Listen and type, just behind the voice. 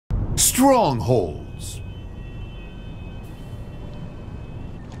Strongholds.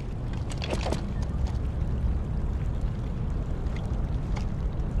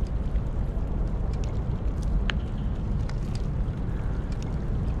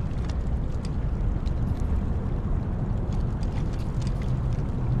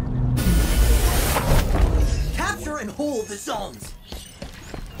 Capture and hold the zones.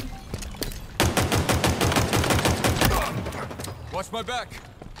 Watch my back.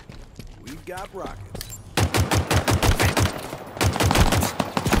 We've got rockets.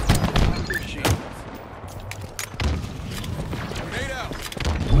 Grenade out.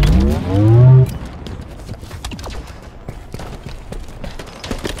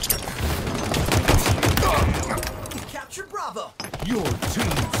 Capture Bravo. Your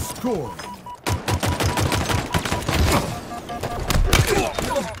team scoring.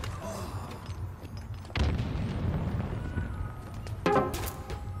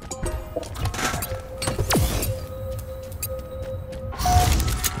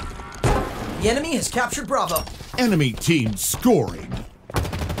 The enemy has captured Bravo. Enemy team scoring.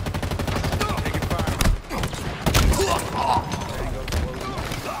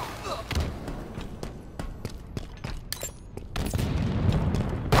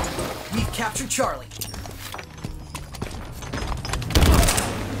 We've captured Charlie.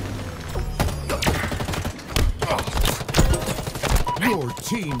 Your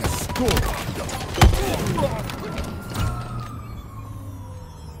team scoring.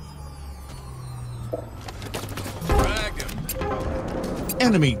 Drag him.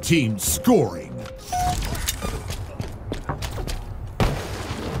 Enemy team scoring.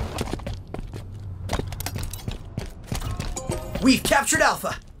 We've captured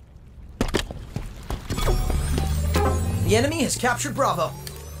Alpha. The enemy has captured Bravo.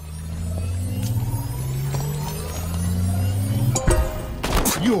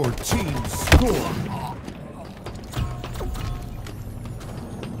 Your team scoring.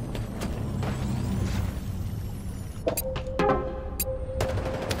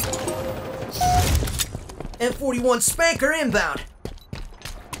 M41 Spanker inbound.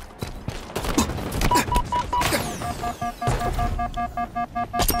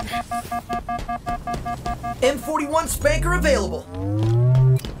 M41 Spanker available.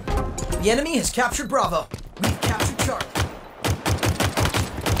 The enemy has captured Bravo. We've captured Charlie.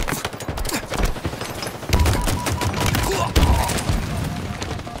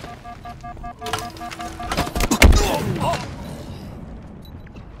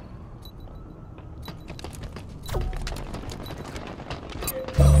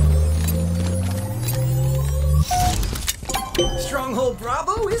 Stronghold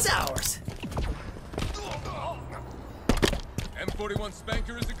Bravo is ours. M41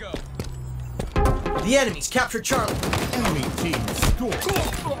 Spanker is a go. The enemy's captured Charlie. Enemy team scoring.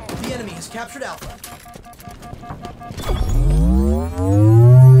 The enemy has captured Alpha.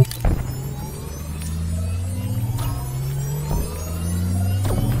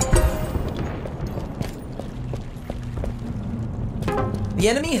 The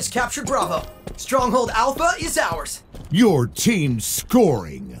enemy has captured Bravo. Stronghold Alpha is ours. Your team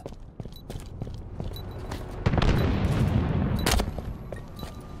scoring.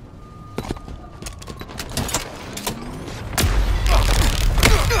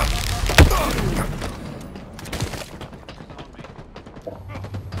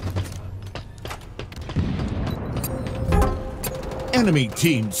 Enemy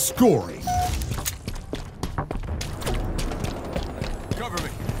team scoring. Cover me.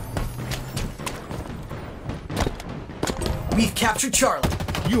 We've captured Charlie.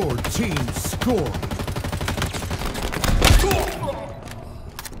 Your team scoring.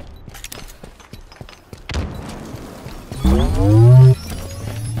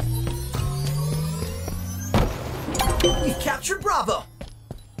 We've captured Bravo.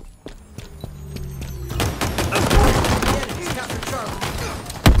 The enemy's captured Charlie.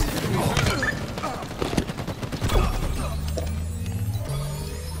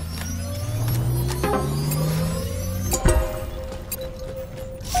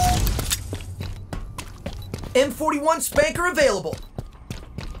 M41 Spanker available.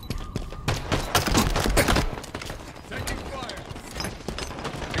 Taking fire.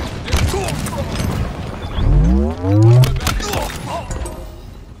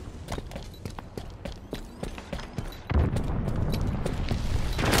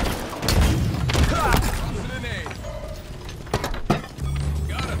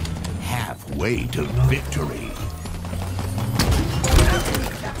 Got him. Halfway to victory.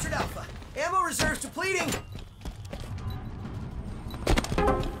 Captured Alpha. Ammo reserves depleting.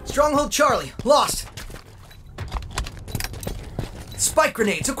 Stronghold Charlie, lost. Spike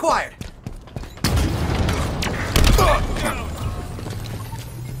grenades acquired.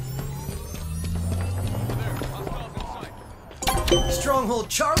 Stronghold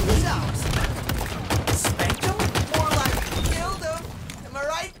Charlie is ours. Spanked him? More like killed him. Am I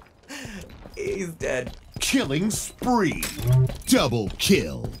right? He's dead. Killing spree. Double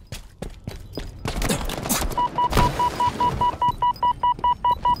kill.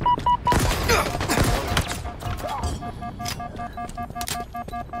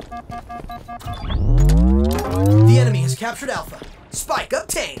 The enemy has captured Alpha. Spike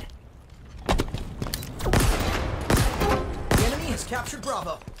obtained. The enemy has captured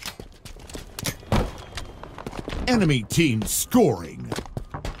Bravo. Enemy team scoring.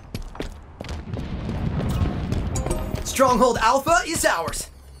 Stronghold Alpha is ours.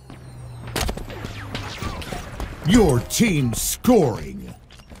 Your team scoring.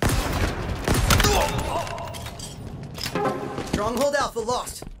 Stronghold Alpha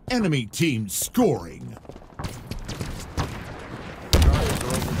lost. Enemy team scoring.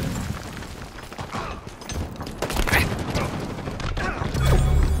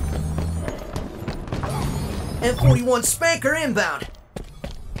 M41 Spanker inbound.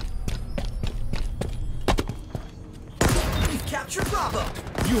 We've captured Bravo.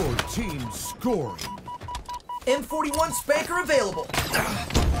 Your team scoring. M41 Spanker available.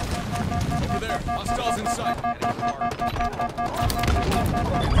 Over there. Hostiles in sight.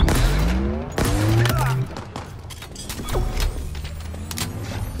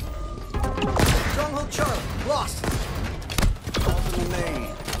 Stronghold Charlie lost. Calls in the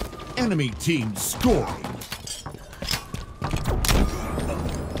name. Enemy team scoring.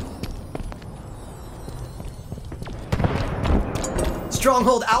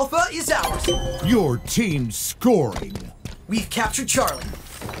 Stronghold Alpha is ours. Your team scoring. We've captured Charlie.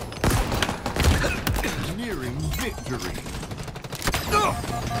 Nearing victory.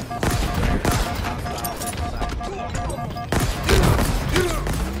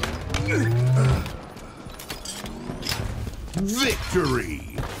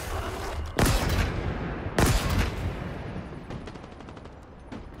 Victory!